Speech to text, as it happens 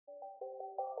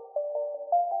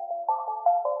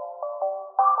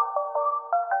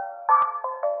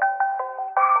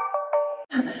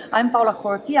I'm Paola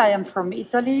Corti, I am from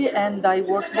Italy, and I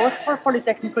work both for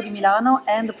Politecnico di Milano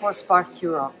and for Spark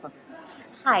Europe.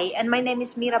 Hi, and my name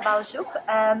is Mira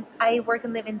Buist-Zhuk. I work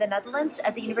and live in the Netherlands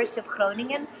at the University of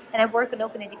Groningen, and I work on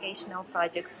open educational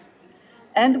projects.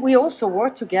 And we also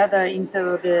work together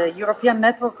into the European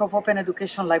Network of Open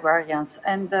Education Librarians.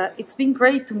 And it's been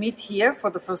great to meet here for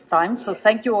the first time. So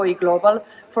thank you, OEGlobal,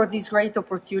 for this great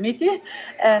opportunity.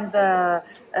 And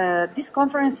this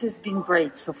conference has been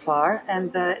great so far.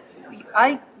 And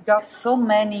I got so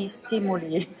many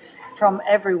stimuli from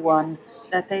everyone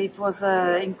that it was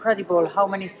incredible how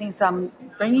many things I'm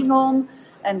bringing on,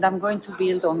 and I'm going to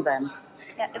build on them.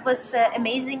 Yeah, it was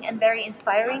amazing and very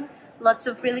inspiring. Lots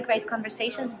of really great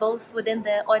conversations, both within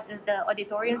the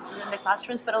auditoriums, within the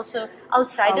classrooms, but also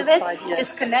outside of it. Yes.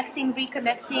 Just connecting,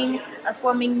 reconnecting,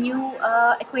 forming new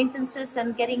acquaintances,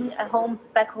 and getting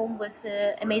back home with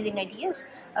amazing ideas.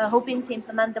 Hoping to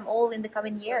implement them all in the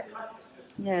coming year.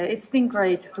 Yeah, it's been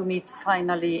great to meet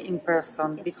finally in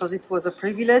person, yes, because it was a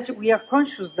privilege. We are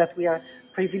conscious that we are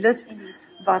privileged, indeed,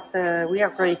 but we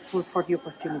are grateful for the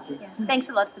opportunity. Yeah. Thanks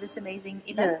a lot for this amazing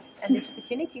event, and this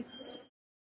opportunity.